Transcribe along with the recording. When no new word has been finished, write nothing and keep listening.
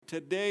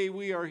Today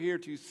we are here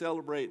to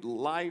celebrate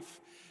life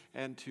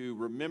and to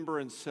remember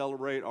and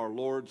celebrate our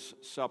Lord's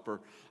Supper.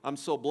 I'm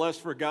so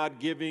blessed for God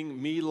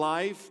giving me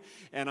life,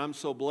 and I'm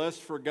so blessed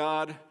for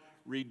God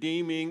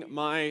redeeming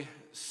my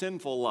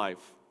sinful life.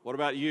 What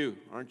about you?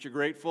 Aren't you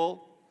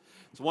grateful?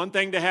 It's one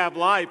thing to have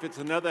life. It's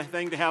another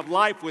thing to have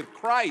life with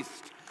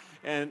Christ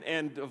and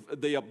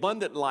the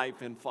abundant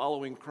life in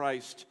following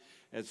Christ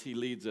as He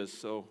leads us.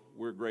 So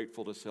we're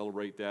grateful to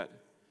celebrate that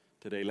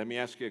today. Let me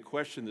ask you a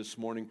question this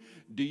morning.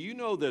 Do you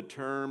know the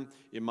term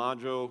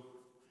Imago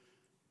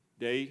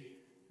Dei?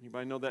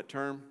 Anybody know that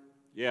term?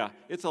 Yeah,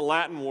 it's a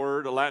Latin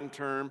word, a Latin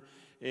term.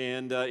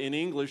 And in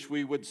English,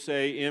 we would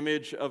say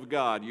image of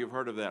God. You've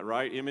heard of that,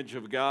 right? Image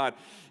of God.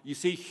 You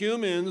see,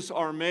 humans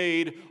are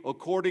made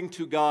according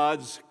to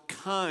God's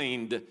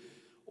kind,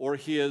 or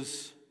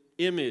His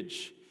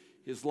image,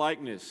 His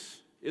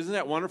likeness. Isn't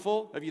that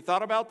wonderful? Have you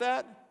thought about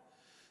that?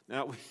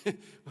 Now,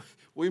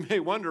 we may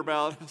wonder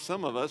about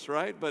some of us,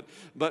 right? But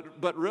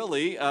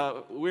really,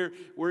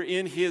 we're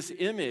in His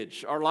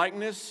image. Our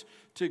likeness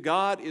to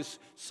God is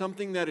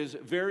something that is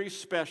very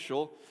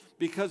special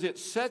because it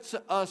sets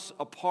us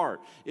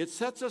apart. It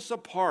sets us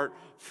apart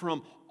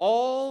from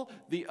all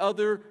the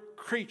other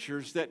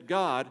creatures that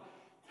God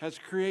has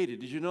created.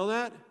 Did you know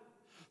that?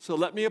 So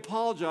let me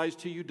apologize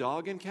to you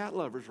dog and cat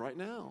lovers right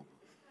now.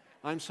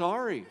 I'm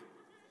sorry.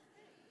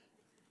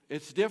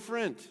 It's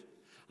different.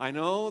 I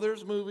know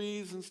there's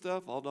movies and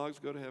stuff, all dogs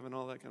go to heaven,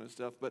 all that kind of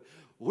stuff, but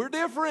we're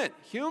different,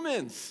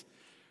 humans.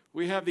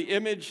 We have the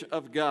image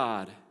of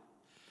God.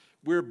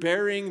 We're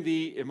bearing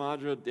the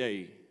Imago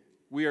Dei.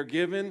 We are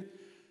given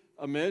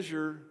a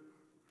measure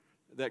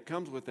that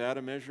comes with that,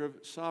 a measure of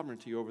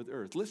sovereignty over the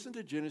earth. Listen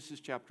to Genesis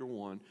chapter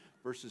 1,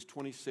 verses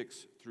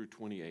 26 through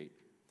 28.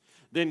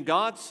 Then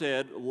God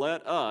said,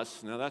 let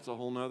us, now that's a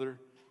whole nother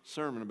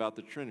sermon about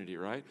the Trinity,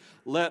 right?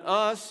 Let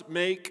us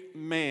make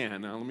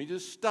man. Now let me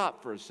just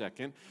stop for a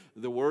second.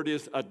 The word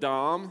is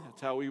Adam.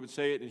 That's how we would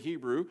say it in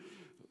Hebrew.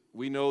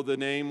 We know the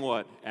name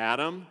what?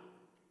 Adam.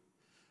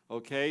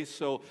 Okay,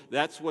 so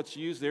that's what's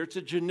used there. It's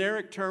a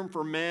generic term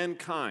for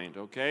mankind,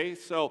 okay?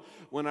 So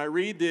when I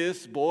read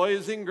this,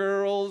 boys and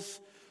girls,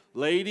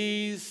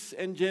 ladies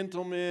and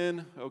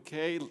gentlemen,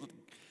 okay,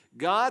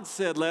 God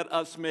said, let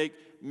us make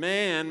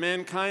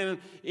mankind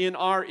in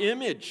our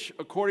image,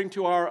 according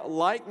to our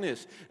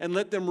likeness, and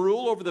let them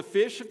rule over the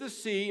fish of the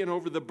sea and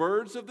over the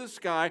birds of the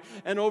sky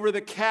and over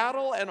the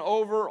cattle and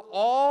over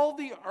all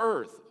the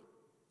earth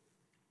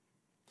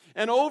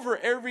and over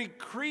every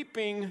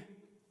creeping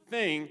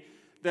thing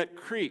that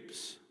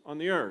creeps on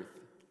the earth.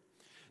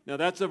 Now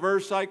that's a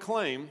verse I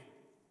claim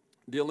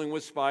dealing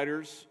with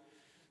spiders,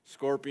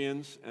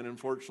 scorpions, and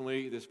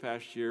unfortunately this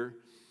past year,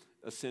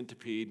 a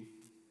centipede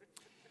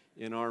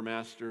in our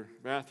master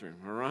bathroom,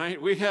 all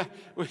right? We got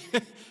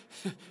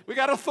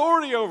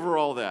authority over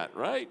all that,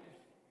 right?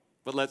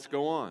 But let's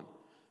go on.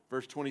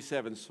 Verse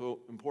 27 is so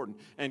important.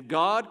 And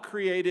God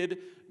created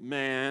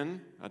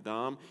man,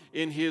 Adam,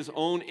 in His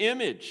own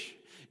image.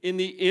 In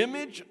the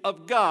image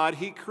of God,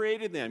 He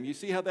created them. You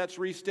see how that's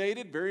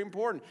restated? Very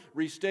important.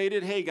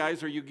 Restated, hey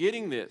guys, are you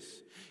getting this?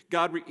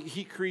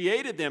 He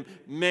created them,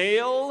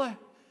 male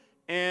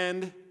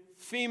and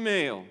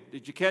female.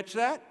 Did you catch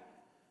that?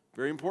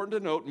 Very important to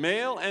note,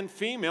 male and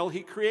female, He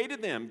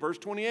created them. Verse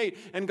 28,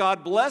 and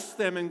God blessed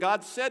them, and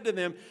God said to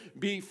them,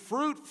 be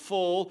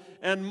fruitful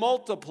and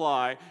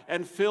multiply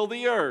and fill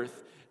the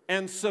earth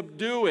and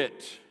subdue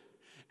it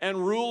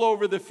and rule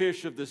over the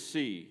fish of the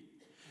sea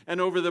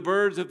and over the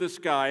birds of the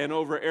sky and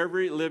over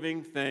every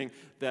living thing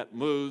that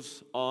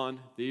moves on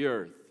the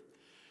earth.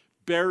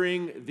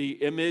 Bearing the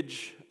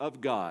image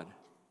of God.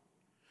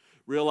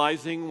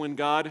 Realizing when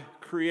God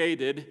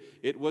created,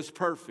 it was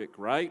perfect,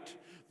 right?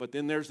 But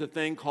then there's a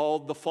thing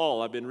called the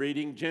fall. I've been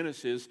reading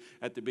Genesis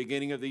at the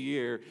beginning of the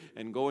year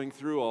and going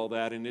through all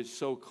that, and it's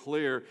so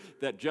clear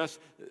that just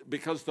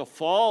because the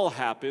fall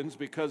happens,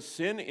 because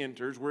sin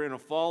enters, we're in a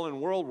fallen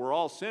world, we're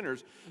all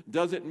sinners,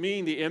 doesn't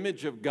mean the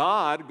image of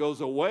God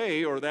goes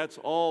away or that's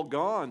all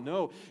gone.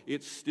 No,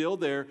 it's still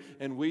there,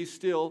 and we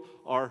still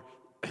are,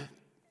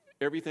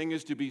 everything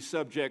is to be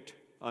subject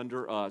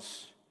under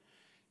us,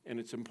 and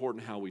it's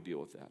important how we deal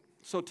with that.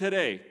 So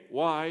today,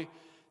 why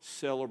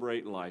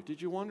celebrate life?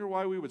 Did you wonder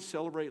why we would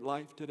celebrate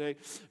life today?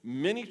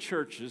 Many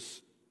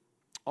churches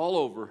all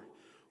over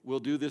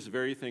will do this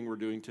very thing we're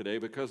doing today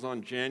because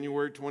on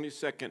January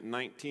 22nd,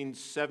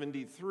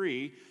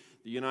 1973,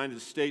 the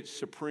United States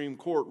Supreme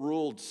Court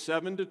ruled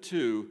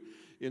 7-2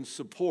 in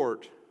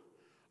support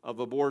of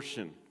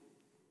abortion.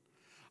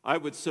 I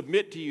would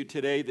submit to you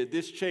today that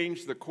this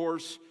changed the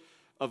course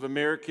of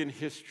American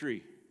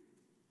history,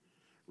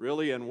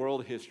 really, and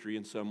world history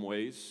in some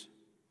ways.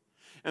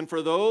 And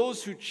for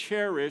those who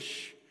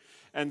cherish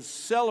and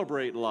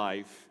celebrate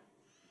life,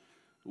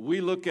 we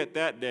look at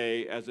that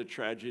day as a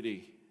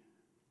tragedy.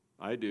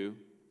 I do.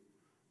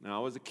 Now,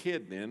 I was a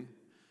kid then.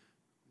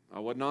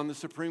 I wasn't on the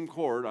Supreme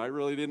Court. I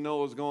really didn't know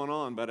what was going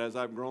on. But as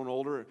I've grown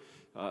older,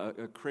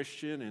 a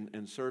Christian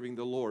and serving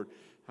the Lord,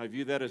 I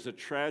view that as a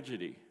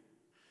tragedy.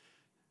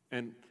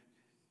 And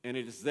it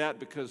is that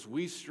because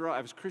we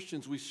strive, as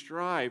Christians, we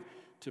strive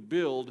to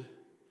build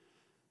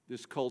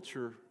this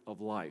culture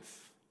of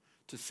life,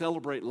 to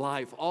celebrate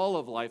life, all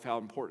of life, how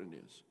important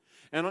it is.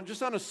 And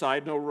just on a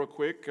side note real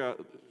quick,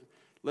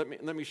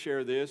 let me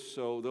share this.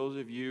 So those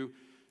of you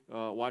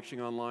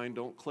watching online,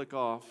 don't click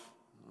off.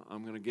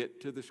 I'm going to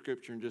get to the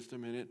scripture in just a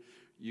minute.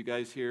 You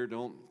guys here,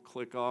 don't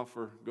click off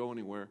or go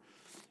anywhere.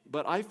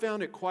 But I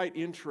found it quite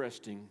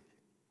interesting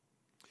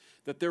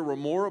that there were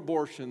more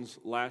abortions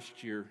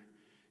last year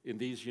in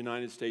these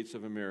United States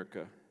of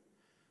America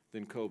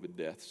than COVID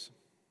deaths.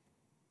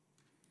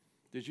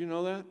 Did you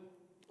know that?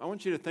 I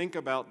want you to think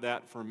about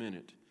that for a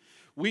minute.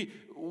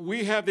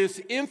 We have this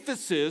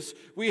emphasis,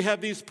 we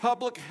have these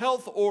public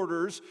health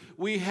orders,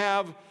 we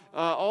have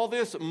all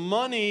this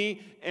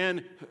money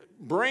and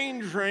brain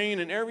drain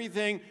and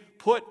everything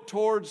put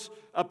towards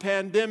a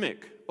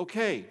pandemic.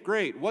 Okay,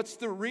 great. What's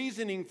the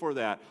reasoning for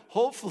that?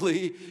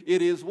 Hopefully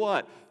it is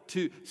what?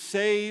 To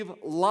save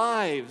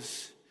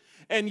lives.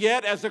 And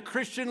yet, as a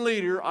Christian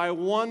leader, I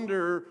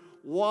wonder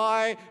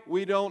why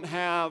we don't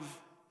have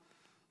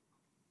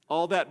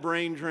all that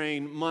brain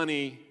drain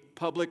money,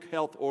 public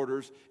health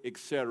orders,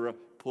 etc.,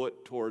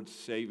 put towards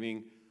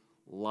saving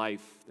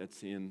life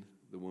that's in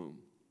the womb.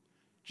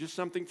 Just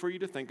something for you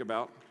to think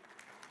about.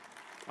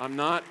 I'm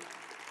not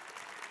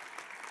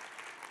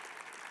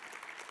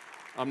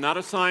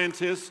a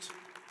scientist.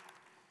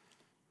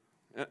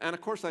 And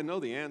of course, I know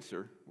the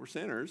answer. We're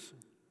sinners.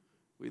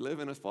 We live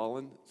in a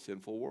fallen,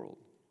 sinful world.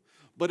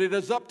 But it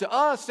is up to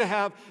us to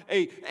have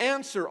an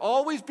answer.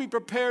 Always be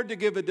prepared to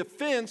give a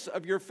defense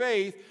of your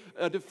faith,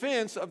 a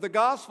defense of the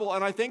gospel,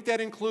 and I think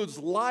that includes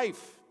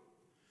life.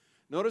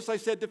 Notice I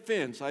said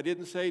defense. I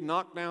didn't say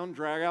knock down,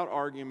 drag out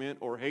argument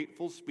or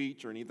hateful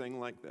speech or anything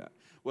like that.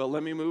 Well,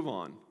 let me move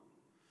on.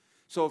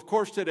 So, of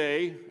course,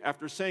 today,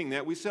 after saying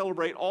that, we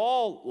celebrate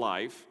all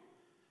life.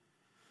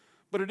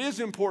 But it is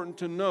important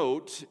to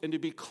note and to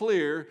be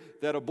clear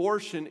that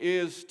abortion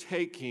is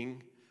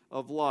taking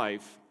of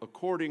life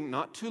according,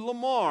 not to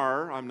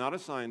Lamar, I'm not a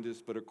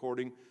scientist, but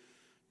according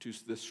to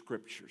the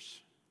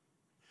Scriptures.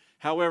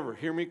 However,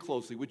 hear me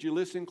closely. Would you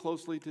listen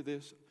closely to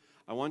this?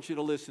 I want you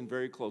to listen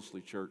very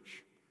closely,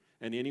 church,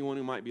 and anyone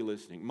who might be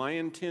listening. My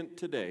intent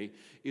today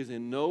is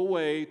in no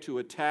way to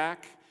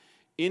attack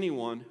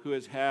anyone who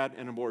has had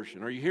an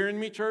abortion. Are you hearing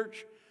me,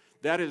 church?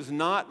 That is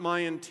not my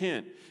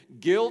intent.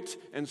 Guilt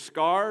and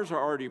scars are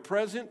already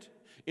present.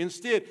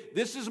 Instead,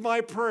 this is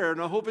my prayer,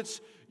 and I hope it's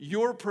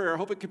your prayer. I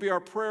hope it could be our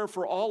prayer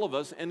for all of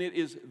us, and it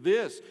is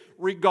this.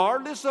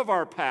 Regardless of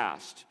our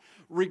past,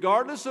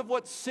 regardless of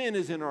what sin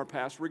is in our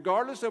past,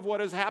 regardless of what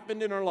has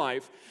happened in our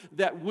life,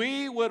 that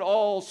we would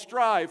all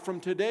strive from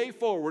today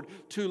forward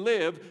to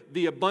live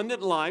the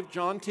abundant life,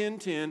 John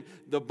 10:10,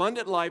 the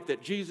abundant life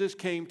that Jesus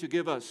came to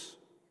give us.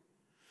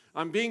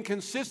 I'm being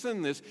consistent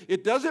in this.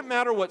 It doesn't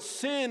matter what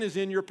sin is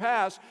in your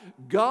past.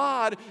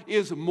 God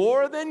is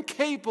more than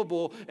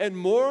capable and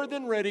more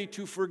than ready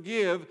to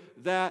forgive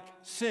that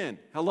sin.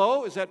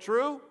 Hello? Is that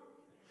true?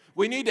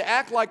 We need to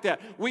act like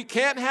that. We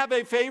can't have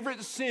a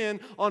favorite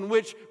sin on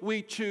which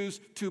we choose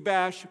to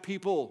bash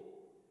people.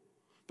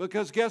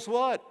 Because guess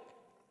what?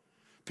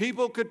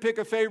 People could pick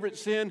a favorite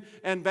sin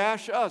and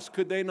bash us,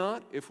 could they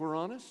not, if we're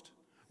honest?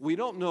 We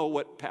don't know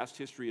what past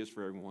history is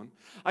for everyone.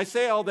 I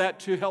say all that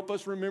to help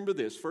us remember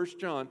this. 1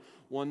 John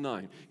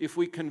 1:9. If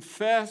we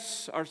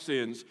confess our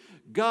sins,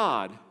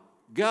 God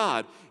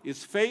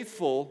is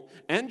faithful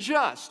and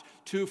just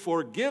to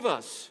forgive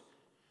us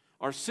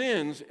our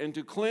sins and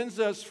to cleanse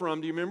us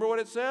from, do you remember what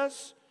it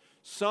says?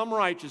 Some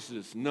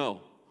righteousness.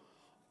 No.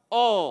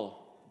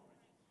 All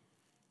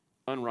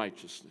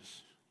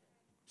unrighteousness.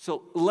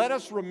 So let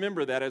us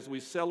remember that as we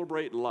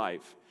celebrate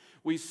life.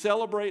 We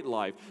celebrate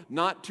life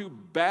not to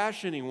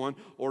bash anyone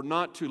or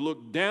not to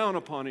look down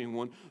upon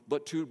anyone,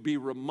 but to be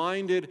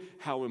reminded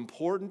how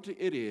important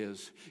it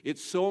is.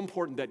 It's so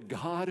important that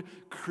God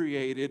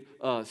created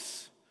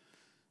us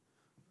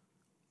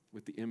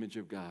with the image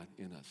of God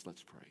in us.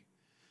 Let's pray.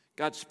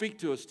 God, speak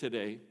to us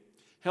today.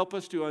 Help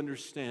us to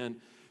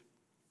understand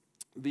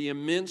the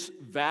immense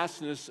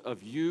vastness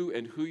of you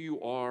and who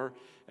you are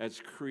as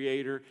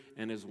creator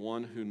and as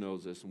one who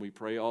knows us. And we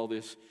pray all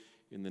this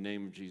in the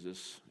name of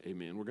Jesus,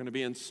 amen. We're going to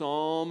be in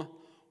Psalm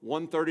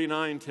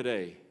 139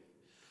 today.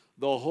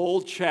 The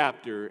whole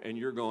chapter, and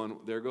you're going,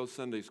 there goes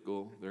Sunday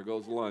school, there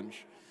goes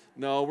lunch.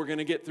 No, we're going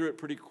to get through it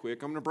pretty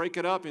quick. I'm going to break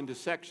it up into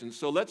sections.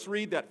 So let's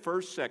read that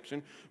first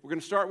section. We're going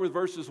to start with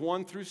verses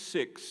 1 through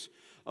 6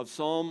 of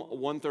Psalm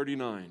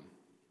 139.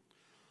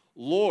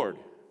 Lord,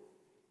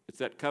 it's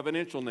that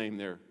covenantal name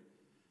there.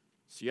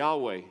 It's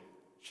Yahweh.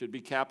 Should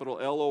be capital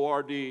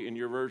L-O-R-D in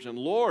your version.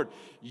 Lord,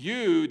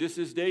 you, this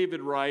is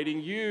David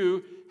writing,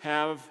 you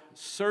have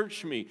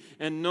searched me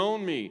and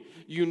known me.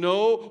 You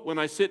know when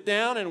I sit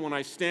down and when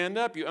I stand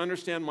up. You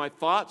understand my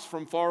thoughts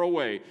from far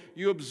away.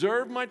 You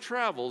observe my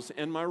travels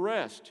and my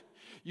rest.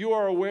 You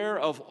are aware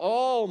of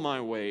all my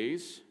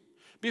ways.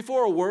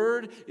 Before a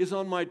word is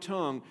on my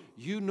tongue,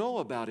 you know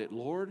about it,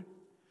 Lord.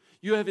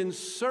 You have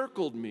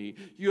encircled me.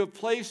 You have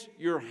placed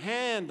your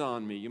hand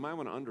on me. You might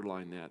want to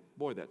underline that.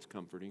 Boy, that's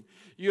comforting.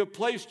 You have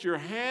placed your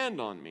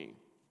hand on me.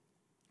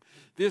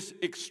 This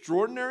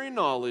extraordinary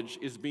knowledge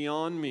is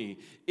beyond me.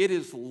 It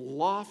is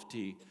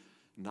lofty,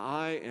 and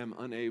I am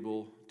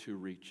unable to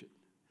reach it.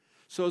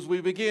 So as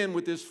we begin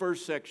with this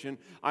first section,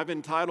 I've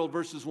entitled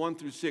verses 1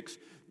 through 6,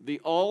 The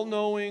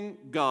All-Knowing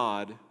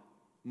God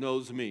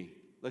Knows Me.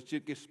 Let's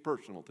just get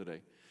personal today.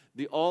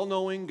 The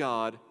all-knowing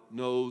God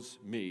knows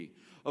me.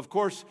 Of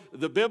course,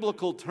 the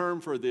biblical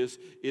term for this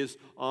is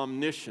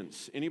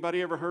omniscience.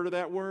 Anybody ever heard of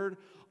that word?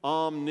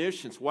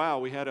 Omniscience. Wow,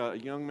 we had a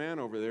young man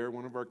over there,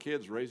 one of our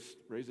kids, raise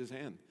his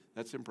hand.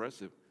 That's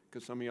impressive,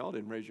 because some of y'all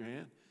didn't raise your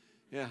hand.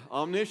 Yeah,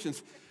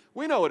 omniscience.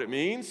 We know what it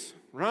means,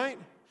 right?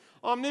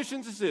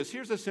 Omniscience is this.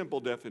 Here's a simple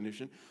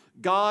definition.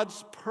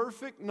 God's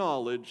perfect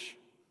knowledge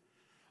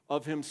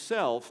of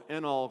himself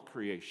and all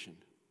creation.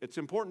 It's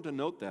important to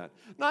note that.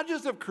 Not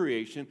just of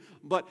creation,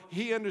 but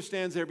he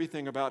understands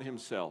everything about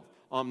himself.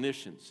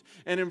 Omniscience.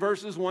 And in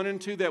verses 1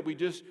 and 2 that we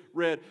just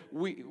read,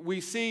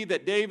 we see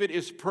that David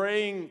is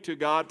praying to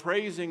God,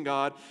 praising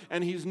God,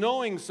 and he's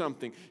knowing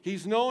something.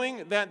 He's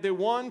knowing that the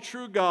one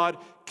true God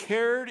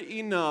cared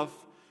enough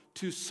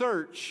to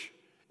search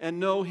and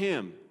know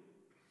him.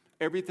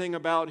 Everything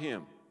about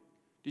him.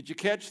 Did you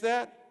catch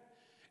that?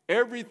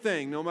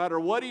 Everything, no matter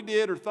what he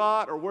did or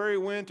thought or where he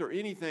went or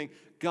anything,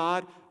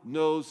 God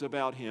knows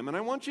about him. And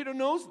I want you to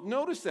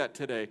notice that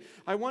today.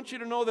 I want you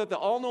to know that the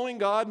all-knowing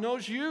God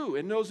knows you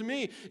and knows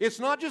me. It's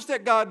not just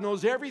that God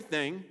knows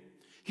everything.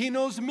 He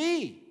knows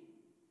me.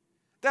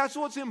 That's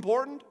what's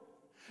important.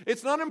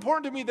 It's not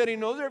important to me that he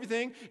knows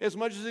everything as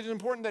much as it's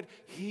important that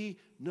he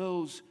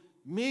knows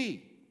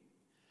me.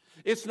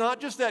 It's not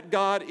just that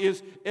God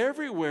is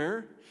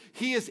everywhere.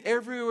 He is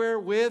everywhere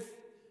with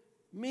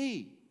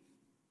me.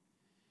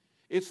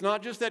 It's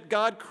not just that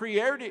God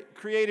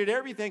created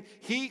everything.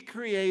 He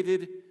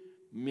created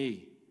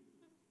me.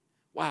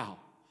 Wow.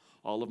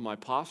 All of my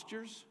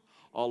postures,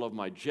 all of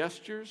my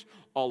gestures,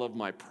 all of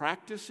my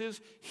practices,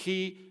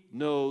 he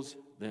knows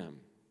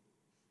them.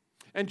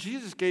 And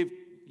Jesus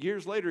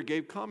years later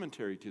gave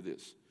commentary to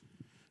this.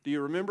 Do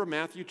you remember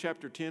Matthew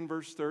chapter 10,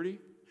 verse 30?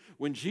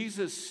 When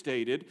Jesus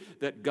stated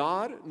that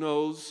God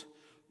knows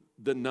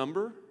the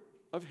number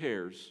of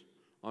hairs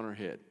on our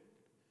head.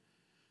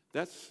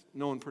 That's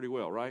known pretty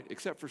well, right?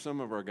 Except for some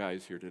of our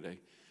guys here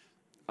today.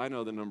 I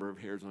know the number of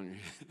hairs on your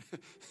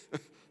head.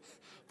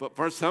 But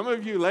for some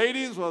of you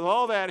ladies with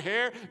all that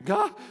hair,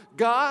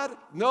 God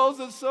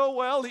knows us so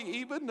well, he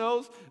even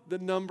knows the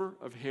number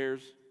of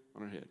hairs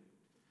on our head.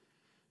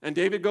 And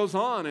David goes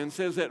on and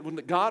says that when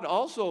God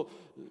also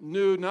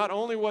knew not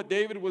only what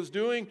David was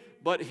doing,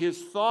 but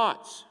his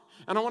thoughts.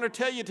 And I want to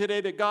tell you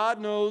today that God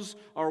knows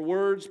our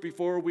words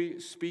before we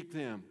speak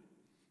them.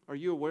 Are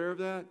you aware of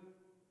that?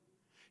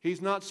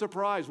 He's not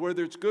surprised,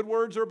 whether it's good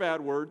words or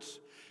bad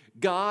words.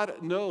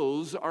 God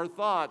knows our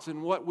thoughts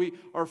and what we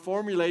are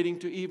formulating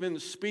to even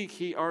speak.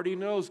 He already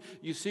knows.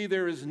 You see,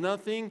 there is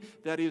nothing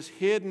that is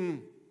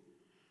hidden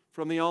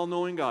from the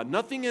all-knowing God.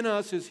 Nothing in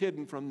us is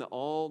hidden from the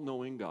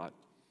all-knowing God.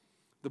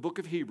 The book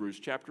of Hebrews,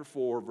 chapter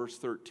 4, verse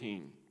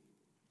 13.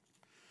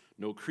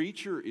 No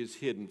creature is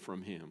hidden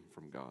from him,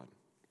 from God.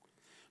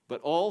 But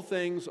all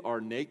things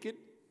are naked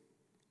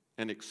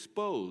and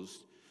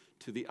exposed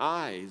to the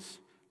eyes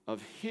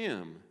of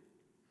him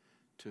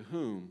to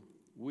whom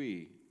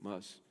we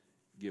must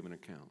give an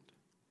account.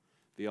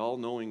 The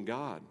all-knowing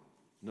God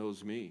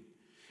knows me.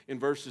 In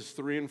verses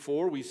 3 and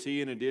 4, we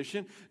see in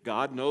addition,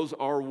 God knows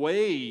our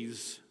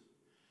ways.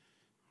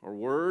 Our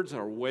words,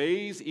 our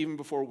ways, even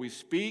before we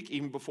speak,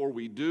 even before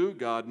we do,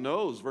 God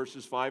knows.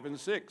 Verses 5 and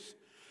 6.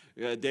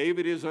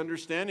 David is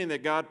understanding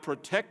that God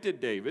protected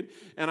David,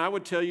 and I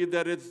would tell you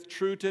that it's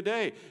true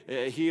today.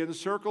 He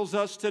encircles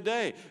us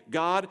today.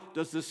 God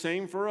does the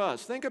same for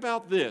us. Think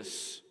about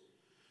this.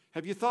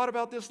 Have you thought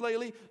about this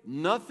lately?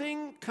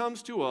 Nothing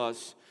comes to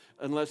us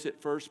unless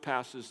it first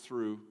passes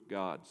through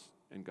God's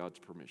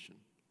permission.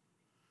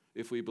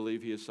 If we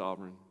believe he is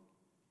sovereign,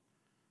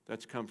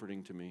 that's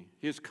comforting to me.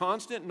 His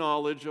constant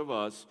knowledge of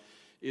us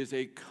is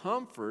a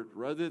comfort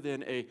rather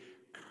than a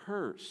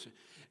curse.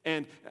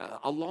 And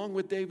along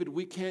with David,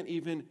 we can't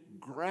even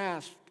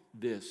grasp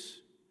this.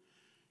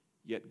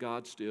 Yet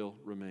God still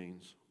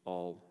remains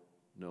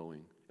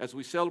all-knowing. As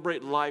we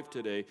celebrate life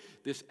today,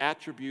 this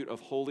attribute of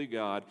holy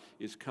God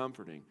is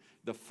comforting.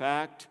 The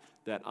fact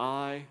that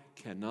I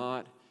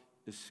cannot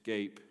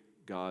escape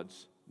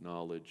God's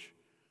knowledge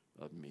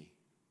of me.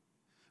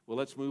 Well,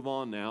 let's move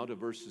on now to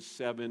verses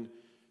 7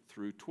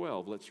 through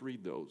 12. Let's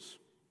read those.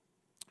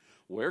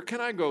 Where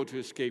can I go to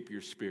escape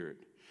your spirit?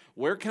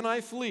 Where can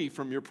I flee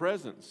from your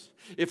presence?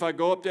 If I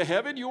go up to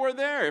heaven, you are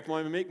there. If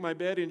I make my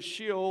bed in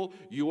Sheol,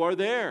 you are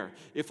there.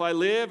 If I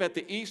live at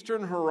the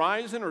eastern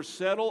horizon or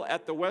settle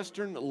at the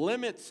western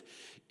limits,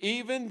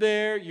 even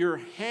there your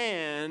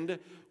hand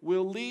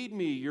will lead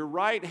me. Your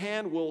right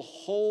hand will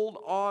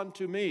hold on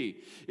to me.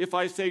 If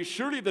I say,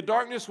 surely the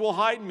darkness will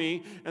hide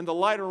me and the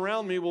light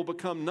around me will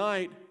become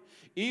night,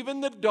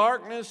 even the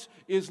darkness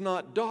is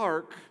not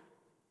dark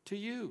to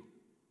you.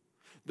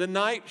 The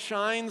night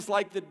shines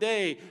like the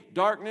day.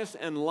 Darkness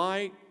and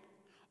light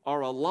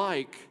are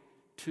alike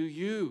to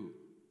you.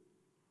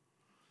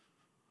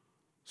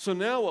 So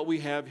now what we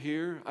have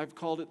here, I've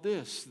called it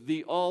this: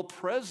 the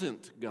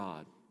all-present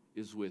God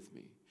is with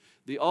me.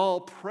 The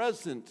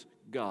all-present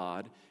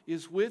God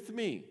is with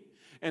me.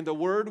 And the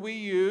word we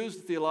use,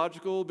 the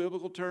theological,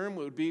 biblical term,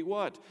 would be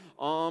what?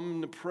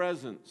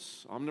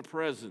 Omnipresence.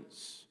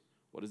 Omnipresence.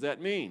 What does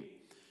that mean?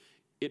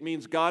 It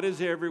means God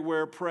is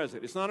everywhere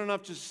present. It's not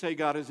enough just to say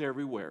God is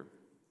everywhere.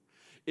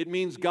 It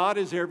means God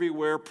is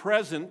everywhere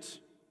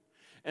present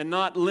and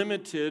not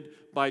limited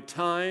by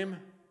time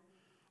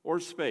or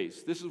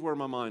space. This is where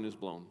my mind is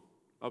blown.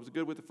 I was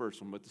good with the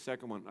first one, but the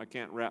second one, I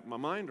can't wrap my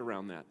mind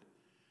around that.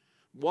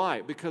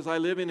 Why? Because I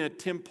live in a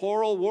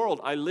temporal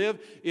world. I live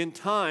in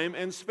time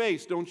and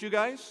space. Don't you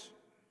guys?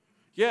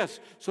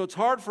 Yes. So it's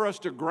hard for us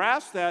to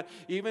grasp that,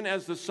 even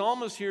as the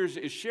psalmist here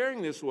is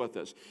sharing this with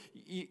us.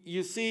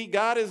 You see,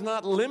 God is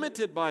not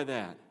limited by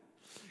that.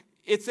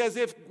 It's as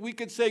if we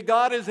could say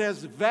God is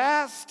as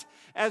vast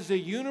as the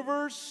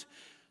universe,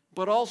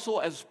 but also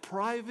as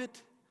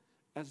private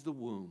as the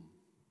womb.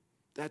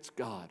 That's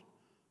God,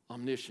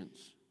 omniscience.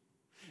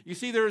 You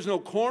see, there is no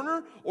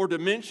corner or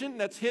dimension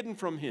that's hidden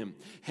from Him.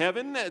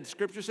 Heaven,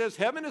 Scripture says,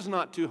 heaven is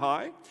not too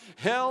high.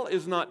 Hell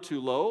is not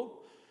too low.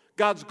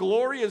 God's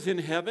glory is in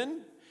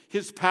heaven.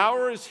 His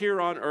power is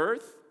here on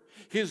earth.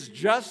 His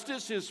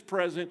justice is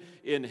present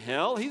in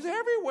hell. He's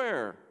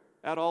everywhere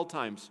at all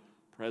times,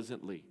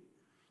 presently.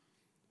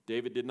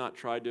 David did not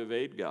try to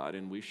evade God,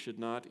 and we should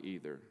not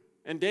either.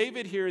 And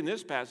David here in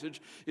this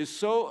passage is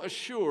so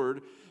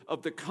assured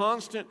of the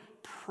constant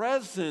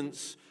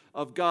presence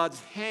of God's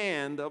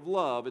hand of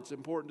love. It's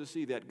important to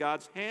see that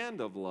God's hand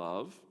of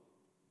love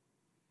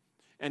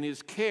and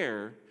His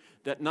care,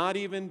 that not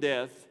even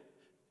death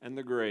and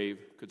the grave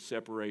could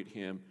separate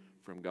him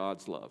from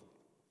God's love.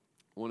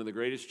 One of the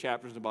greatest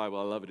chapters in the Bible,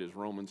 I love it, is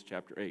Romans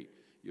chapter 8.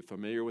 You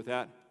familiar with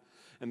that?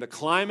 And the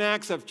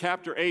climax of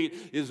chapter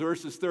 8 is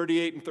verses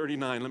 38 and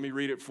 39. Let me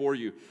read it for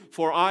you.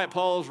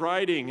 Paul's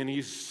writing, and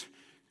he's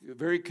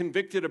very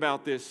convicted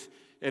about this.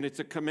 And it's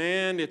a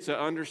command, it's an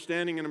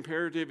understanding, an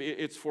imperative.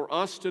 It's for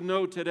us to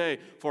know today.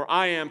 For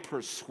I am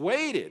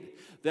persuaded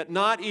that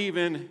not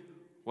even,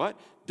 what?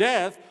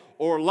 Death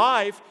or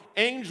life,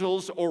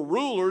 angels or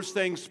rulers,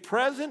 things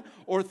present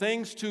or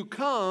things to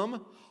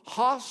come,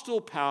 hostile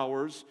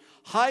powers,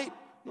 height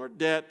nor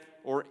depth,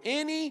 or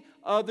any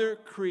other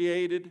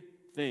created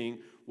thing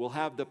will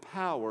have the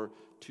power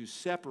to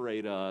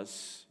separate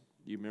us.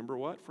 Do you remember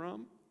what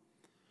from?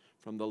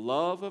 From the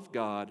love of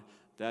God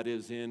that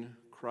is in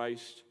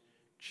Christ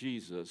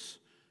Jesus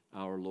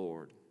our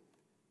Lord.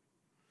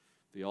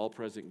 The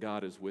all-present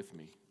God is with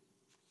me.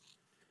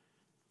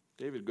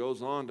 David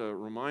goes on to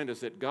remind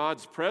us that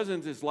God's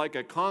presence is like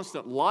a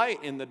constant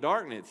light in the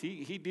darkness.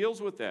 He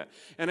deals with that.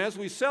 And as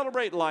we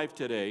celebrate life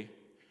today,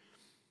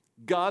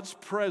 God's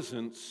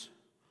presence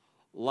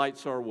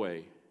lights our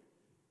way.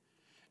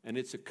 And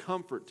it's a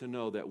comfort to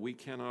know that we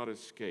cannot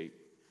escape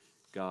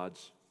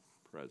God's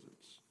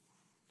presence.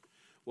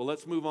 Well,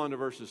 let's move on to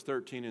verses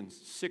 13 and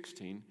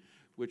 16,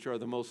 which are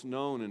the most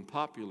known and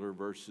popular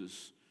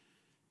verses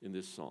in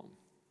this psalm.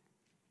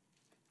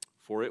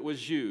 For it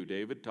was you,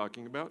 David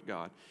talking about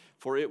God,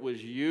 for it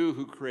was you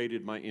who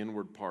created my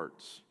inward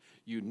parts.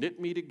 You knit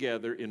me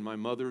together in my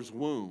mother's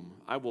womb.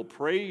 I will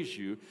praise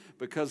you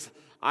because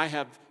I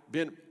have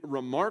been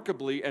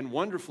remarkably and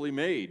wonderfully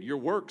made. Your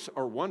works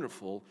are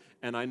wonderful,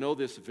 and I know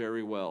this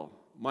very well.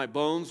 My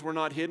bones were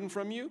not hidden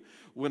from you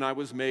when I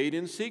was made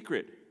in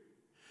secret,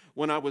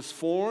 when I was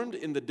formed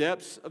in the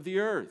depths of the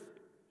earth.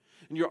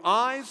 And your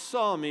eyes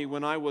saw me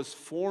when I was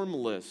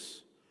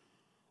formless.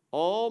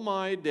 All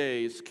my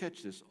days,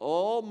 catch this,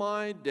 all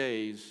my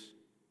days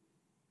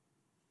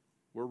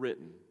were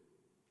written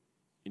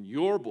in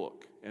your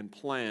book and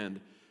planned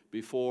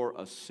before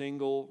a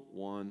single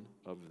one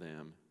of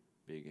them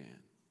began.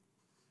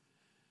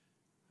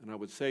 And I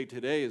would say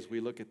today, as we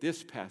look at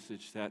this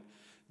passage, that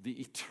the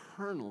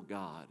eternal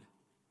God,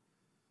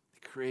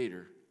 the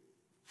Creator,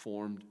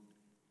 formed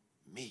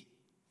me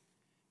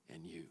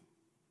and you.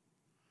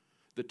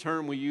 The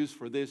term we use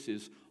for this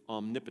is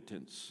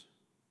omnipotence,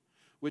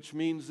 which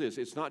means this: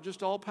 it's not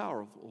just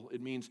all-powerful,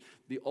 it means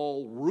the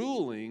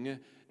all-ruling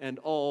and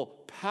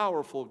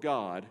all-powerful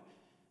God.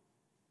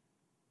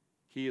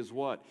 He is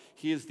what?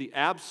 He is the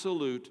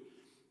absolute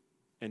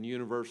and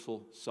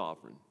universal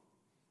sovereign.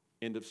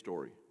 End of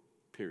story.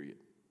 Period.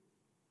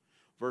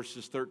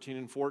 Verses 13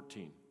 and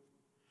 14.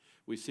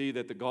 We see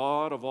that the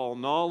God of all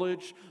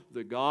knowledge,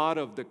 the God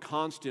of the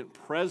constant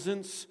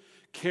presence,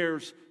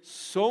 cares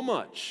so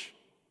much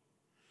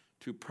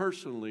to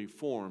personally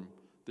form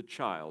the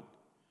child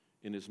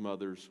in his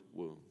mother's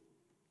womb.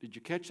 Did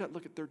you catch that?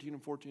 Look at 13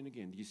 and 14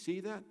 again. Do you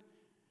see that?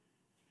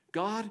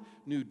 God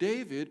knew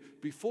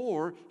David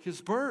before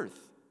his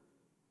birth.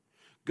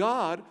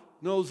 God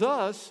knows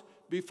us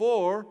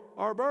before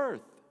our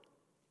birth.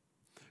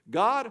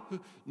 God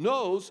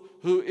knows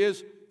who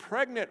is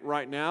pregnant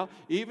right now,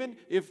 even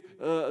if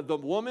the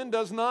woman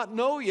does not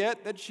know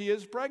yet that she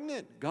is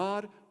pregnant.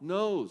 God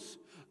knows.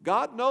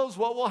 God knows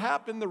what will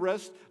happen the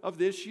rest of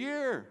this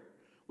year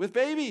with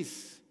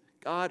babies.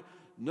 God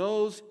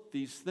knows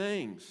these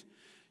things.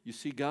 You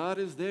see, God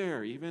is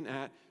there even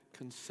at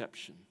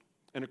conception.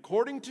 And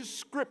according to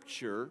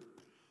Scripture,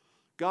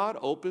 God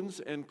opens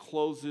and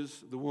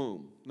closes the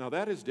womb. Now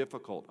that is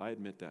difficult, I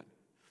admit that.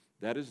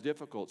 That is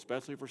difficult,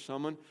 especially for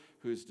someone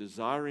who's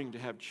desiring to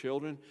have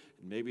children,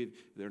 and maybe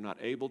they're not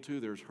able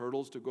to, there's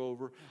hurdles to go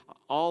over.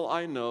 All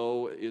I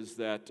know is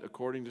that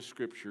according to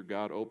Scripture,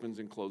 God opens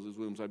and closes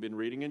wombs. I've been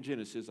reading in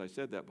Genesis, I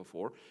said that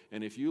before,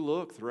 and if you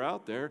look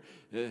throughout there,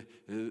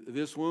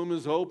 this womb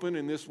is open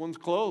and this one's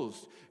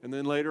closed. And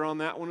then later on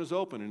that one is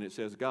open, and it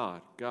says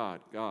God,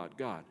 God, God,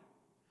 God.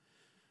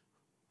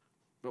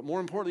 But more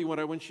importantly, what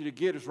I want you to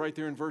get is right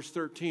there in verse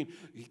 13.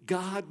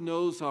 God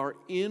knows our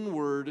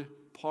inward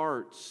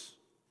parts,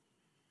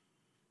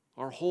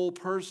 our whole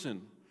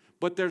person.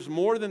 But there's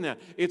more than that.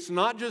 It's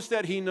not just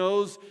that He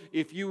knows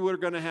if you were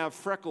going to have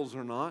freckles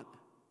or not.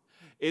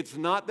 It's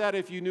not that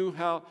if you knew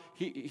how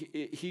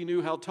he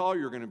knew how tall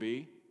you're going to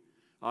be.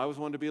 I always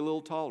wanted to be a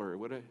little taller. It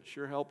would have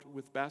sure helped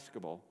with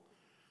basketball.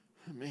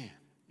 Man,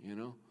 you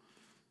know,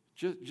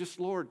 just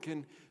Lord,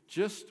 can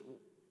just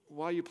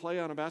while you play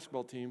on a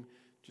basketball team,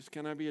 just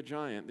can I be a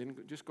giant? Then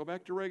just go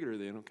back to regular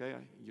then, okay?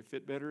 You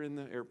fit better in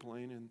the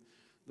airplane and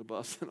the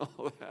bus and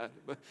all that.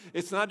 But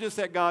it's not just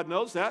that God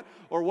knows that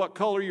or what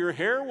color your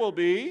hair will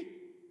be,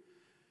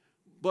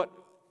 but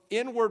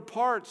inward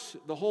parts,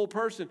 the whole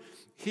person.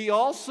 He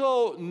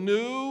also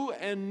knew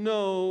and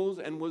knows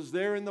and was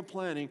there in the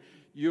planning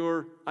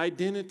your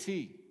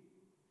identity,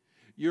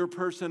 your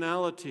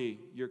personality,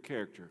 your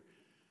character.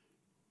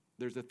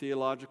 There's a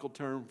theological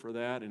term for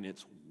that, and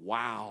it's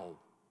wow.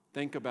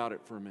 Think about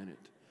it for a minute.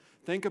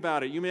 Think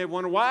about it. You may have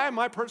wondered, why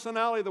my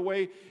personality the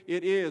way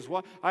it is?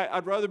 Why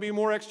I'd rather be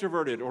more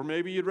extroverted, or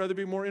maybe you'd rather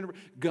be more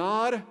introverted.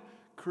 God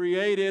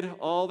created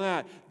all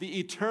that. The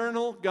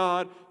eternal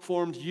God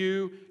formed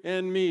you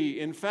and me.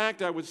 In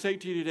fact, I would say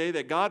to you today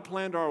that God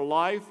planned our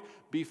life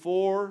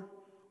before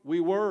we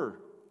were.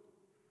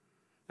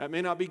 That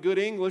may not be good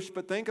English,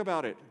 but think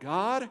about it.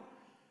 God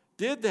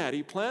did that.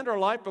 He planned our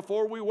life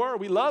before we were.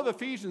 We love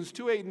Ephesians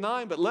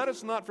 2:8-9, but let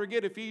us not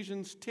forget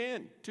Ephesians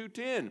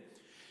 2:10.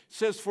 It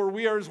says, for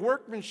we are His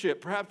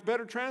workmanship, perhaps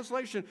better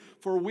translation,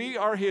 for we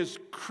are His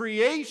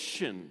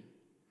creation,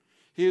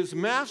 His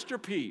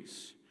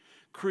masterpiece,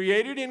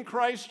 created in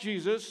Christ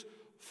Jesus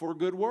for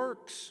good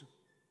works.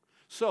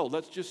 So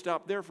let's just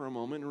stop there for a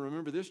moment and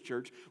remember this,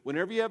 church.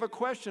 Whenever you have a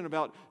question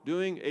about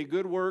doing a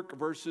good work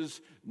versus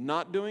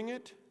not doing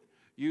it,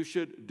 you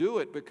should do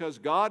it because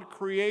God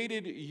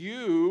created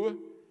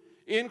you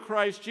in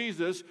Christ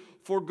Jesus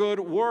for good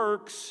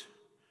works.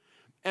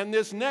 And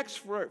this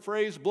next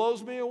phrase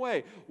blows me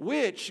away,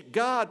 which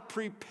God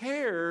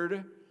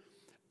prepared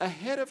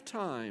ahead of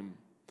time.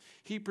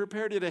 He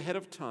prepared it ahead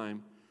of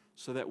time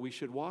so that we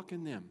should walk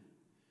in them.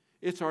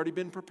 It's already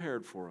been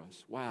prepared for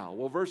us. Wow.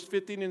 Well, verse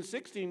 15 and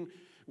 16,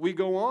 we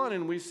go on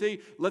and we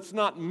see, let's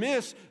not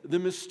miss the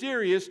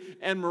mysterious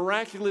and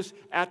miraculous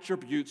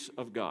attributes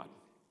of God.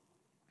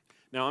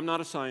 Now, I'm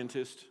not a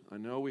scientist. I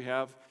know we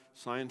have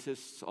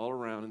scientists all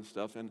around and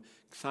stuff, and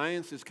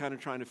science is kind of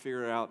trying to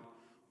figure out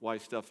why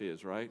stuff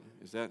is, right?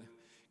 Is that,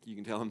 you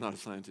can tell I'm not a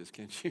scientist,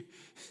 can't you?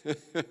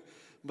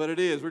 But it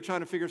is. We're trying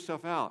to figure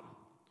stuff out.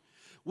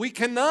 We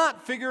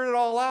cannot figure it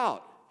all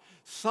out.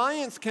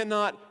 Science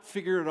cannot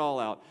figure it all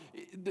out.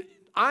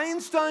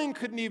 Einstein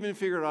couldn't even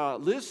figure it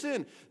out.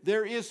 Listen,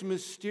 there is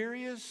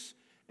mysterious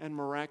and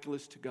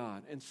miraculous to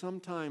God. And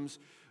sometimes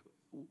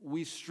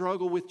we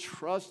struggle with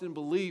trust and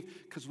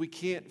belief because we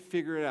can't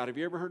figure it out. Have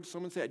you ever heard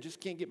someone say, I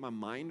just can't get my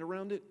mind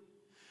around it?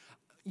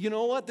 You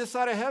know what? This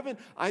side of heaven,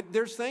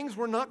 there's things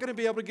we're not going to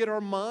be able to get our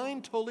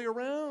mind totally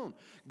around.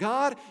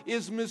 God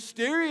is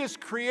mysterious,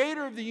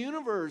 creator of the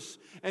universe,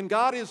 and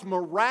God is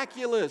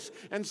miraculous.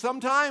 And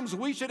sometimes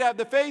we should have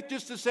the faith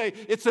just to say,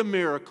 it's a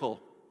miracle.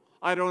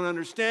 I don't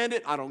understand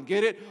it, I don't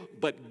get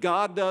it, but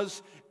God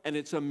does, and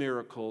it's a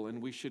miracle,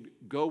 and we should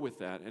go with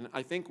that. And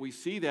I think we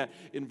see that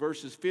in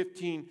verses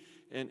 15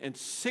 and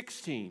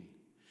 16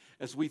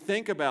 as we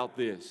think about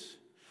this.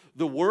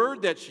 The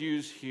word that's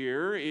used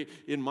here,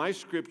 in my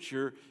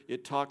scripture,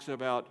 it talks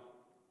about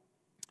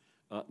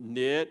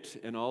knit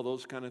and all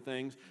those kind of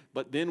things.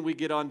 But then we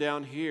get on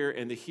down here,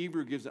 and the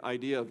Hebrew gives the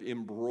idea of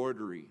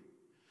embroidery.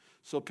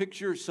 So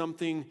picture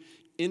something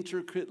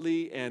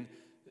intricately and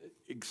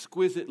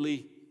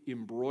exquisitely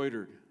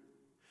embroidered.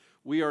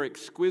 We are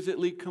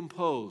exquisitely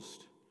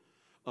composed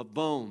of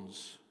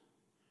bones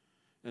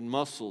and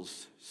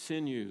muscles,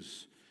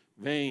 sinews,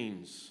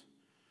 veins,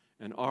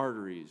 and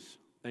arteries.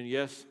 And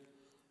yes,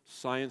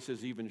 science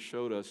has even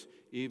showed us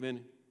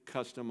even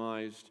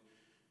customized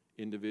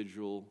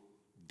individual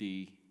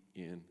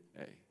DNA.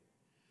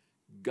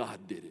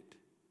 God did it.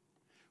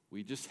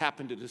 We just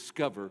happened to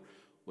discover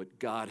what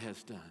God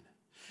has done.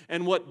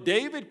 And what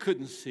David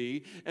couldn't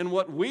see and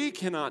what we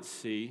cannot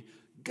see,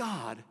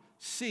 God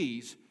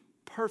sees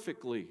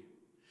perfectly.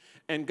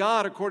 And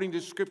God, according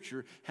to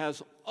Scripture,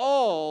 has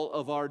all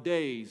of our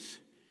days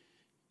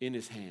in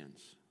His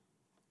hands.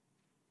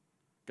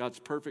 God's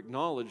perfect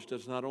knowledge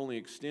does not only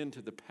extend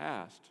to the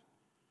past,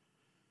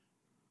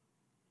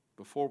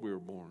 before we were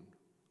born.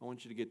 I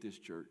want you to get this,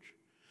 church.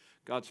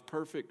 God's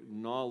perfect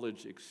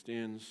knowledge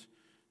extends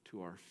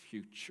to our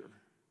future.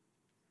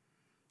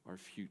 Our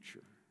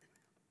future.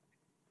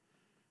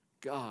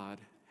 God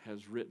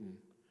has written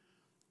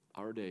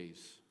our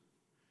days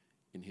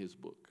in His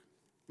book.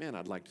 Man,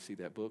 I'd like to see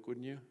that book,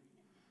 wouldn't you?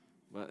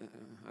 But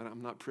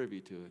I'm not privy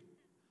to it.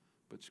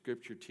 But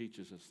Scripture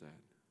teaches us that.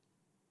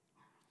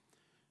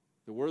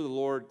 The word of the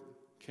Lord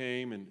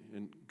came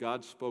and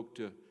God spoke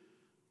to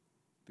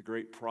the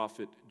great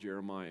prophet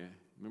Jeremiah.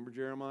 Remember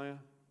Jeremiah?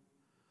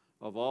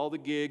 Of all the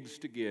gigs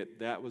to get,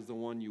 that was the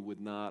one you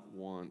would not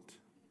want.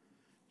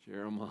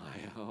 Jeremiah,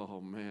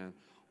 oh man,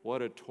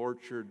 what a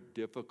tortured,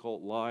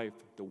 difficult life.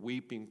 The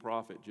weeping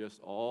prophet,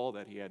 just all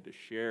that he had to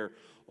share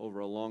over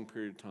a long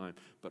period of time.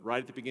 But right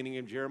at the beginning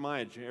of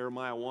Jeremiah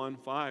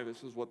 1:5,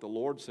 this is what the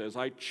Lord says,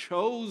 I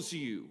chose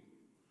you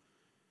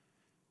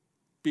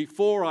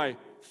before I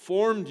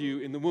formed you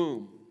in the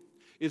womb.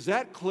 Is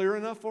that clear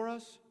enough for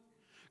us?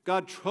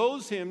 God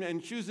chose him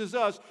and chooses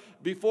us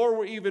before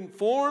we're even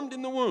formed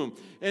in the womb.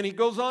 And he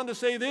goes on to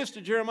say this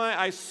to Jeremiah,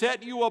 I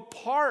set you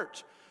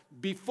apart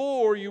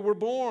before you were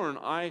born.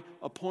 I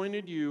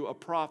appointed you a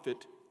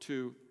prophet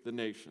to the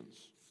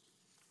nations.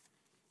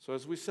 So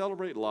as we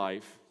celebrate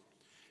life,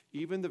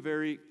 even the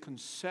very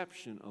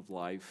conception of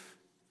life,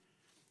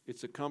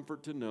 it's a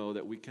comfort to know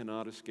that we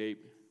cannot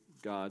escape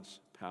God's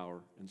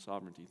power and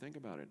sovereignty. Think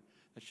about it.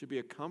 That should be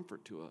a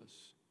comfort to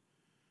us.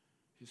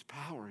 His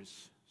power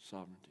is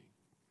sovereignty.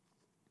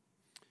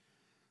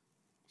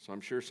 So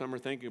I'm sure some are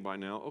thinking by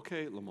now,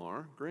 okay,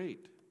 Lamar,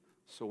 great.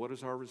 So what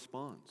is our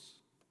response?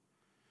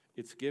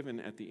 It's given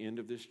at the end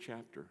of this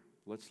chapter.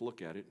 Let's look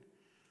at it,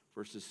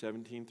 verses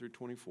 17 through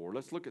 24.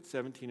 Let's look at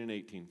 17 and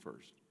 18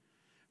 first,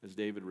 as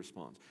David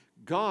responds.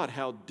 God,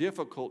 how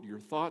difficult your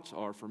thoughts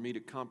are for me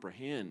to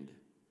comprehend.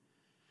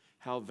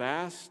 How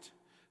vast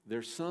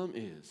their sum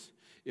is.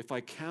 If I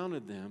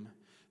counted them,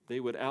 they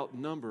would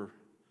outnumber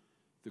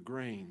the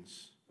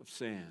grains of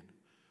sand.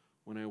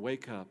 When I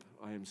wake up,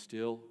 I am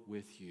still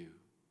with you.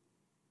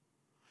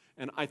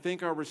 And I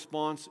think our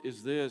response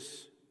is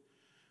this.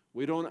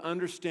 We don't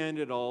understand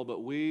it all,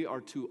 but we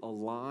are to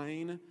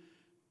align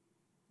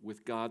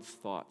with God's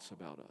thoughts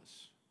about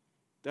us.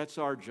 That's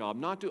our job,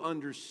 not to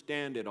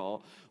understand it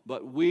all,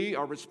 but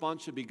our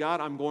response should be,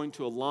 God, I'm going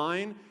to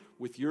align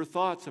with your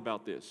thoughts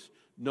about this,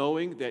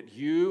 knowing that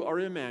you are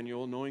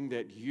Emmanuel, knowing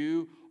that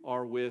you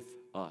are with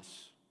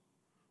us.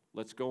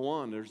 Let's go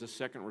on. There's a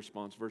second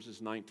response,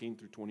 verses 19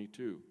 through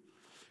 22.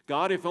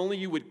 God, if only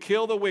you would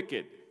kill the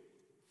wicked.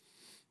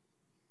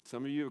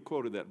 Some of you have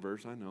quoted that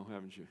verse, I know,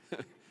 haven't you?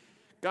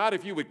 God,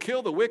 if you would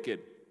kill the wicked,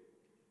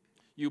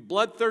 you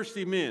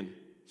bloodthirsty men,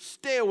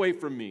 stay away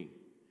from me,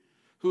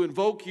 who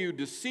invoke you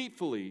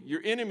deceitfully.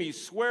 Your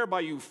enemies swear by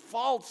you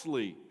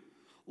falsely.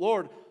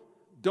 Lord,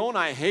 don't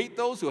I hate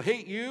those who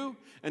hate you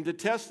and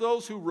detest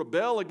those who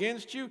rebel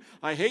against you?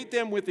 I hate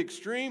them with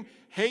extreme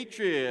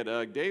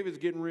hatred. David's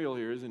getting real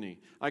here, isn't he?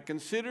 I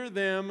consider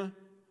them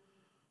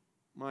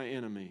my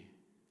enemy.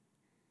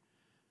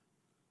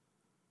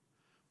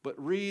 But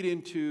read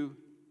into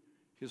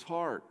his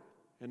heart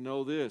and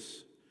know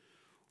this.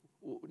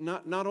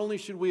 Not only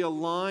should we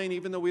align,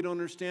 even though we don't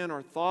understand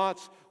our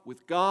thoughts,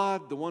 with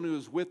God, the one who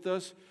is with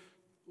us,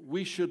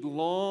 we should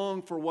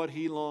long for what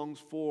he longs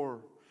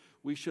for.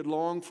 We should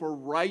long for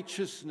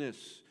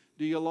righteousness.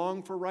 Do you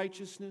long for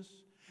righteousness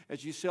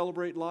as you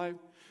celebrate life?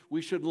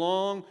 We should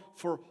long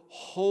for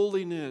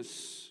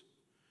holiness.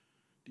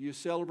 Do you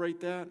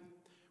celebrate that?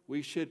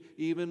 We should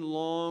even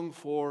long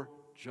for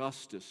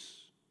justice.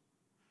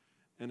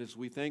 And as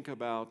we think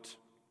about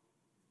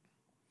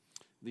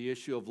the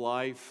issue of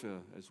life,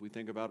 as we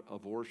think about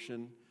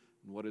abortion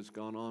and what has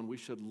gone on, we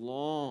should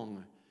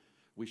long,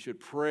 we should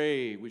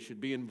pray, we should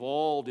be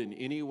involved in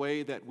any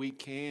way that we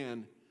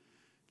can,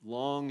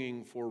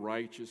 longing for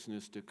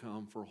righteousness to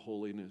come, for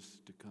holiness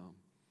to come,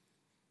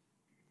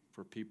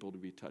 for people to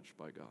be touched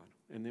by God.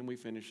 And then we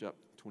finish up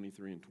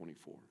 23 and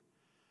 24.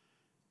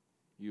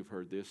 You've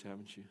heard this,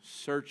 haven't you?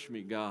 Search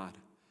me, God,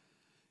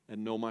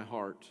 and know my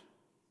heart.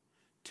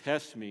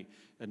 Test me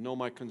and know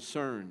my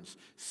concerns.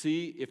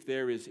 See if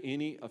there is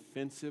any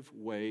offensive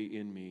way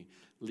in me.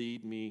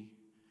 Lead me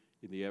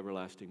in the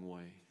everlasting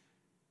way.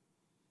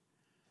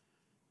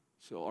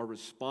 So our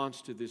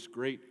response to this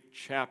great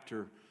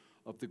chapter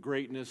of the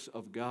greatness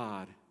of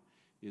God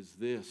is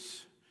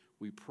this.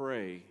 We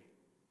pray,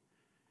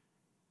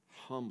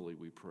 humbly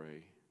we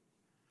pray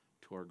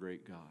to our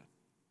great God.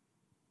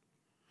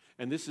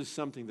 And this is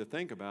something to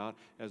think about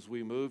as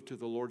we move to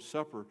the Lord's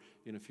Supper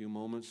in a few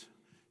moments,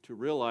 to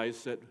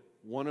realize that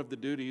one of the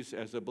duties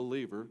as a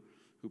believer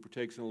who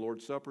partakes in the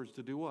Lord's Supper is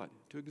to do what?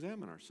 To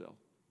examine ourselves.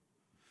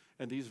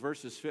 And these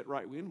verses fit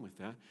right in with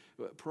that.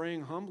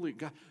 Praying humbly,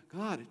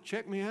 God,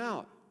 check me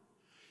out.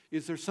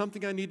 Is there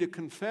something I need to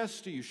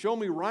confess to you? Show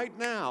me right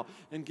now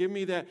and give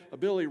me that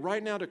ability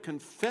right now to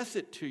confess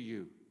it to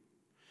you.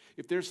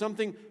 If there's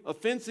something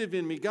offensive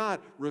in me, God,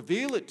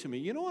 reveal it to me.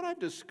 You know what I've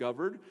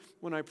discovered?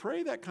 When I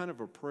pray that kind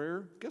of a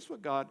prayer, guess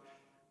what God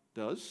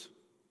does?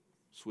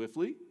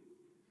 Swiftly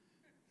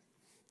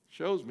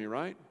shows me,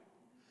 right?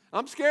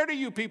 I'm scared of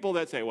you people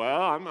that say,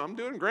 well, I'm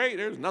doing great.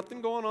 There's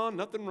nothing going on,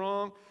 nothing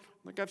wrong.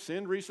 Like I've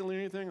sinned recently or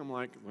anything? I'm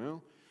like,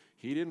 well,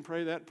 he didn't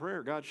pray that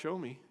prayer. God, show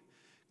me.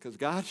 Because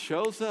God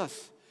shows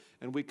us,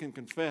 and we can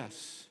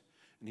confess,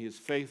 and he is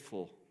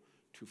faithful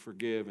to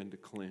forgive and to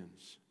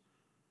cleanse.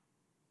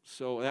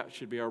 So that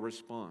should be our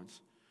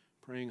response.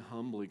 Praying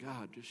humbly,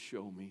 God, just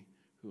show me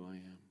who I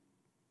am.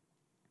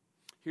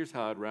 Here's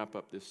how I'd wrap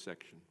up this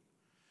section.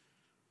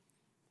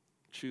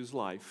 Choose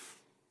life.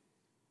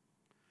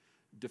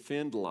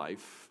 Defend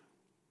life.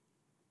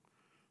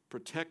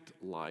 Protect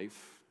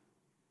life.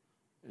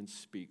 And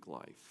speak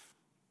life.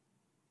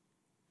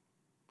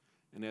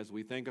 And as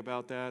we think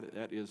about that,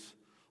 that is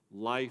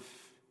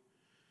life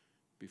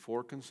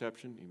before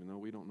conception, even though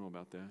we don't know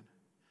about that.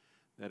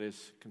 That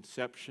is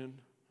conception,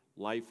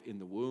 life in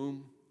the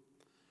womb,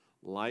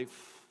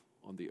 life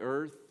on the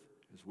earth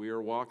as we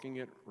are walking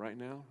it right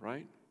now,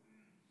 right?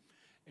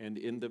 And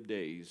end of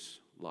days,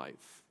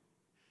 life.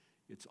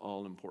 It's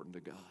all important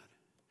to God.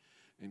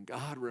 And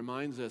God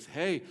reminds us,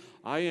 hey,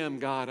 I am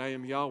God, I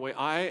am Yahweh,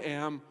 I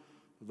am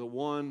the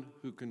one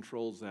who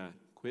controls that.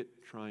 Quit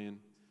trying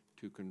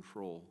to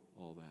control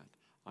all that.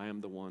 I am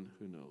the one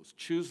who knows.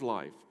 Choose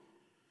life,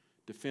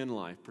 defend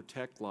life,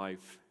 protect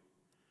life,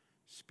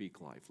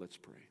 speak life. Let's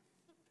pray.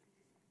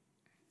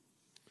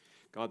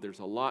 God, there's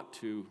a lot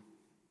to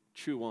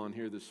chew on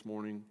here this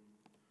morning.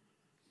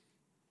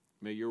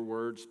 May your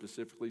word,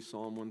 specifically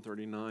Psalm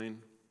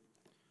 139,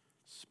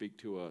 speak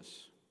to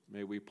us.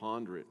 May we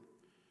ponder it.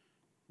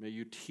 May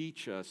you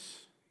teach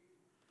us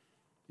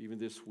even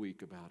this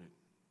week about it.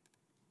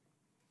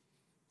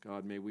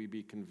 God, may we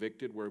be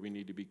convicted where we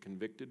need to be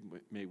convicted.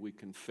 May we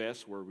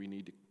confess where we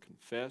need to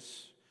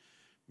confess.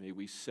 May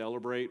we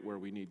celebrate where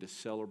we need to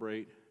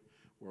celebrate.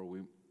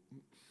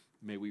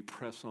 May we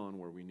press on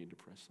where we need to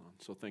press on.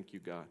 So thank you,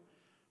 God,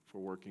 for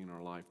working in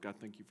our life. God,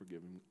 thank you for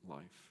giving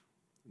life.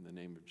 In the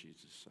name of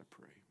Jesus, I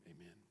pray.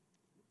 Amen.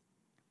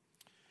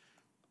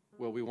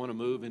 Well, we want to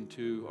move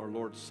into our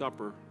Lord's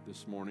Supper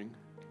this morning.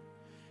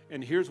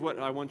 And here's what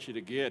I want you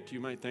to get. You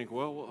might think,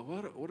 well,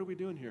 what are we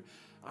doing here?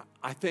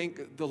 I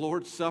think the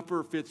Lord's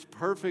Supper fits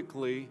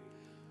perfectly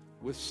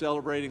with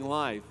celebrating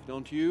life,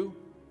 don't you?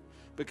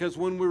 Because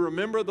when we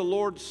remember the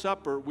Lord's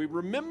Supper, we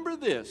remember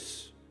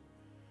this.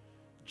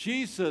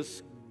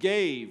 Jesus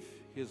gave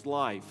his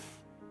life.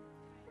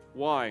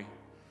 Why?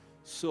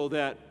 So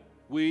that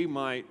we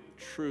might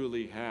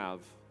truly have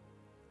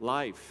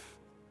life.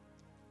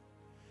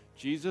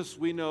 Jesus,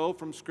 we know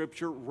from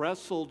Scripture,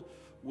 wrestled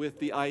with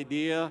the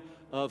idea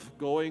of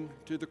going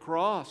to the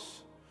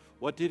cross.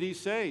 What did he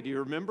say? Do you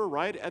remember?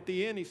 Right at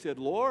the end, he said,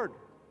 Lord,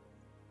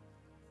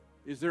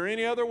 is there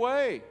any other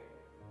way?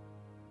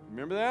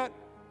 Remember that?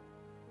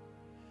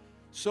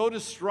 So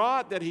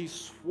distraught that he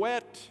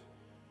sweat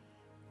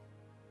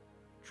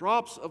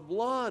drops of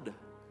blood.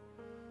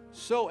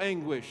 So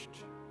anguished.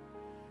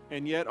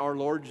 And yet our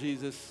Lord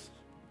Jesus,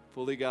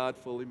 fully God,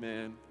 fully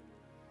man,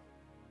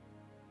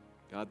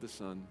 God the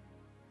Son,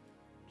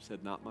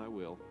 said, not my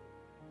will.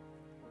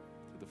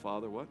 To the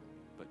Father, what?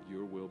 But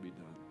your will be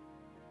done.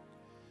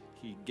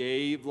 He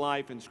gave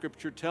life, and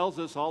Scripture tells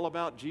us all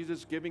about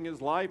Jesus giving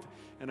his life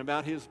and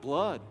about his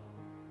blood.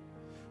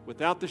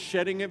 Without the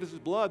shedding of his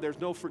blood, there's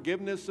no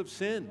forgiveness of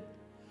sin.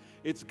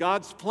 It's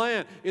God's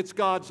plan. It's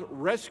God's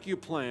rescue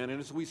plan. And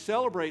as we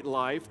celebrate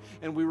life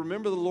and we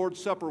remember the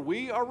Lord's Supper,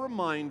 we are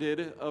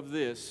reminded of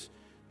this.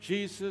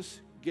 Jesus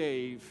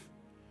gave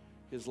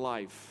his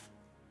life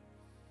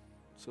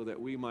so that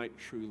we might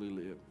truly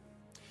live.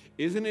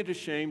 Isn't it a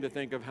shame to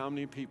think of how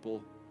many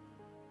people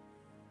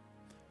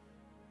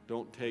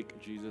don't take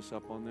Jesus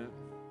up on that?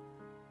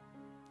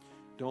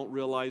 Don't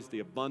realize the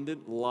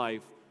abundant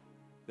life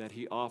that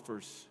he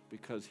offers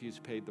because he's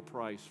paid the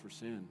price for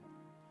sin.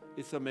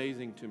 It's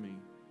amazing to me.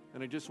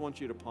 And I just want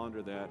you to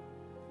ponder that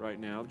right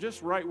now.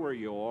 Just right where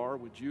you are,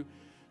 would you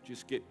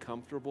just get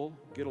comfortable,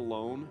 get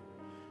alone,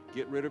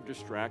 get rid of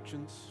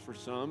distractions? For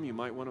some, you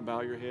might want to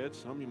bow your head.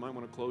 Some, you might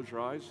want to close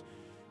your eyes.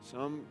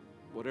 Some,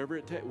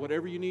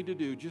 whatever you need to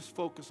do, just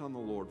focus on the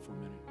Lord for a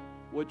minute.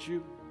 Would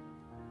you?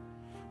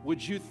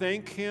 Would you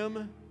thank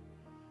him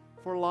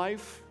for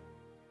life?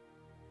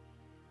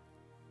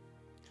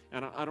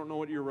 And I don't know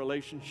what your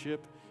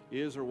relationship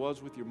is or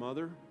was with your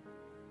mother,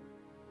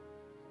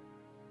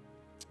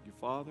 your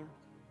father,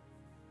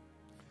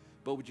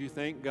 but would you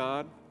thank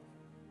God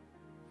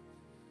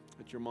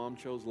that your mom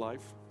chose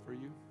life for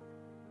you?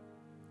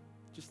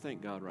 Just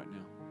thank God right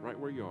now, right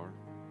where you are.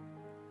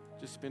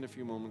 Just spend a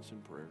few moments in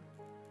prayer.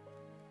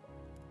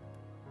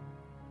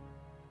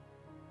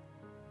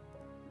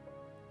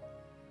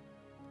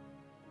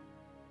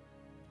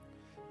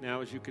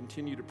 Now, as you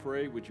continue to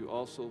pray, would you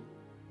also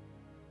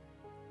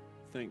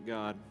thank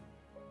God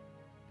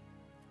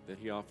that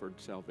he offered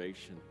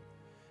salvation.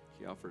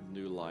 He offered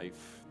new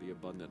life, the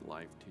abundant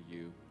life to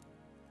you,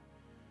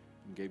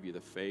 and gave you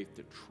the faith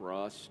to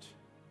trust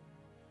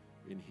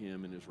in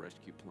him and his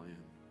rescue plan.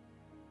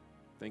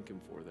 Thank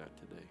him for that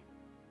today.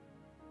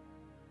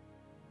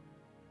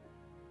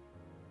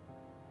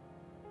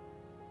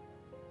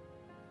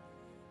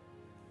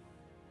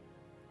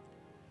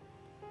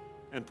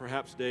 And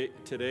perhaps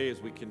today,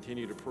 as we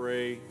continue to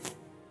pray,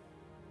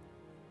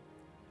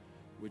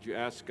 Would you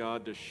ask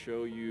God to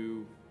show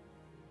you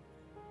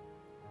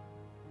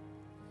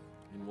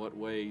in what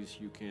ways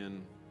you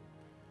can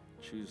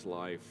choose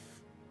life,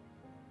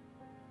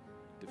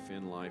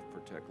 defend life,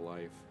 protect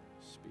life,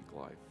 speak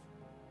life?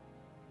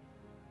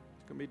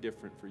 It's going to be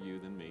different for you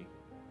than me.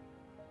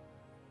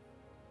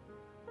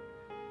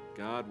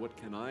 God, what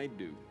can I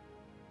do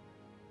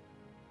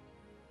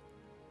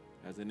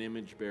as an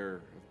image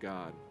bearer of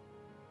God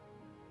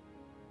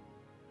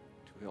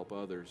to help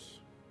others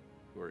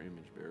who are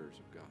image bearers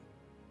of God?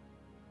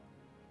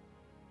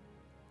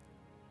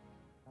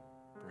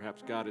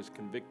 Perhaps God is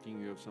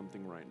convicting you of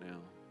something right now.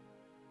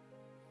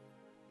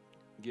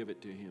 Give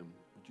it to Him.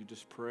 Would you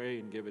just pray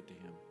and give it to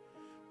Him?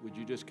 Would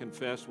you just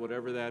confess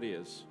whatever that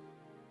is?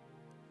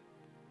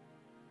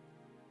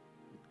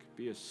 It could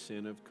be a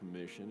sin of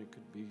commission. It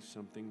could be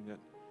something that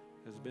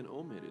has been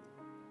omitted.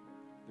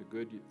 The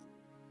good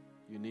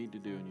you need to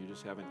do, and you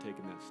just haven't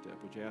taken that step.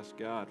 Would you ask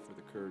God for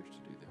the courage to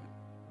do that?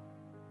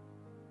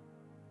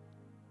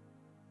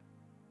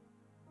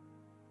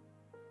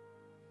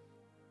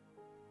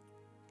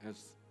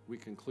 As we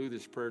conclude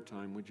this prayer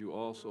time, would you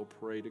also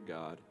pray to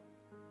God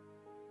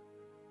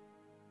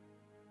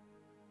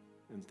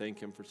and thank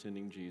Him for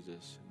sending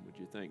Jesus? And would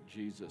you thank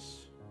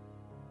Jesus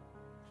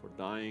for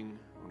dying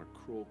on a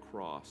cruel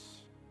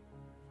cross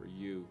for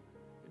you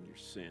and your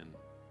sin?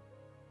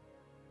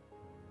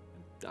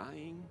 And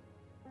dying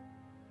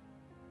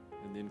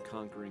and then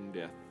conquering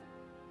death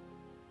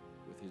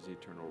with His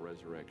eternal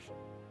resurrection.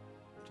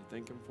 Would you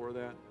thank Him for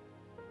that?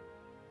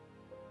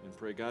 And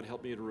pray, God,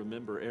 help me to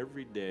remember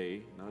every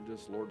day, not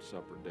just Lord's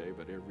Supper day,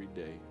 but every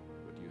day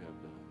what you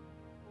have done.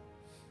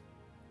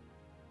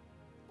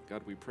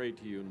 God, we pray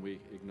to you and we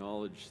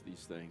acknowledge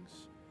these things.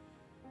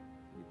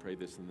 We pray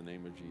this in the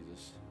name of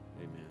Jesus.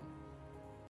 Amen.